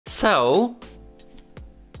So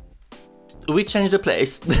we changed the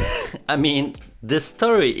place. I mean, the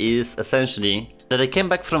story is essentially that I came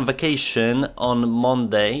back from vacation on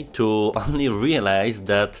Monday to only realize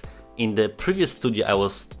that in the previous studio I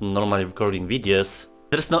was normally recording videos,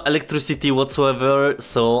 there's no electricity whatsoever,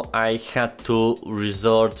 so I had to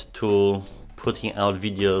resort to putting out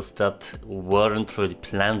videos that weren't really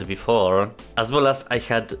planned before, as well as I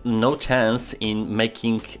had no chance in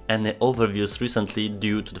making any overviews recently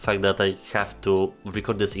due to the fact that I have to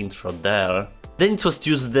record this intro there. Then it was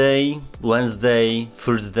Tuesday, Wednesday,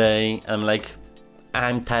 Thursday,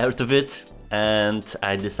 I'm tired of it, and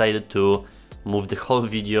I decided to move the whole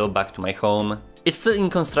video back to my home. It's still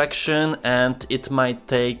in construction and it might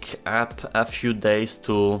take up a few days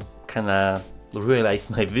to kinda realize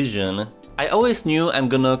my vision. I always knew I'm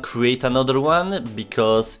gonna create another one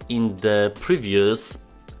because in the previous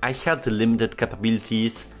I had limited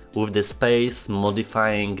capabilities with the space,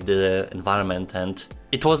 modifying the environment, and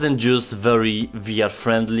it wasn't just very VR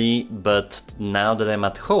friendly, but now that I'm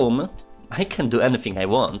at home I can do anything I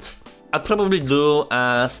want. I'll probably do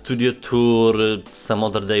a studio tour some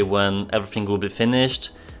other day when everything will be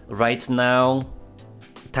finished. Right now,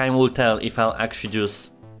 time will tell if I'll actually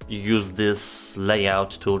just use this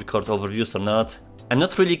layout to record overviews or not. I'm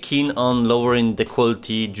not really keen on lowering the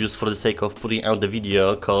quality just for the sake of putting out the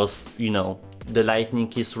video, cause, you know, the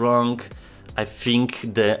lighting is wrong. I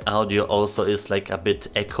think the audio also is like a bit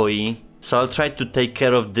echoey. So I'll try to take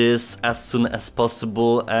care of this as soon as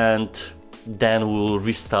possible, and then we'll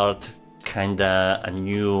restart kinda a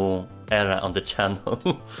new era on the channel.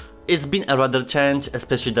 It's been a rather change,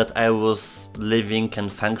 especially that I was living and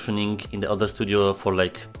functioning in the other studio for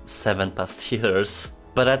like 7 past years.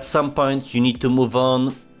 But at some point you need to move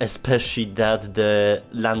on, especially that the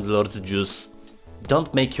landlords just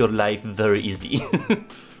don't make your life very easy.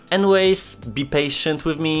 Anyways, be patient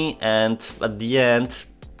with me, and at the end,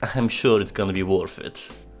 I'm sure it's gonna be worth it.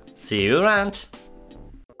 See you around!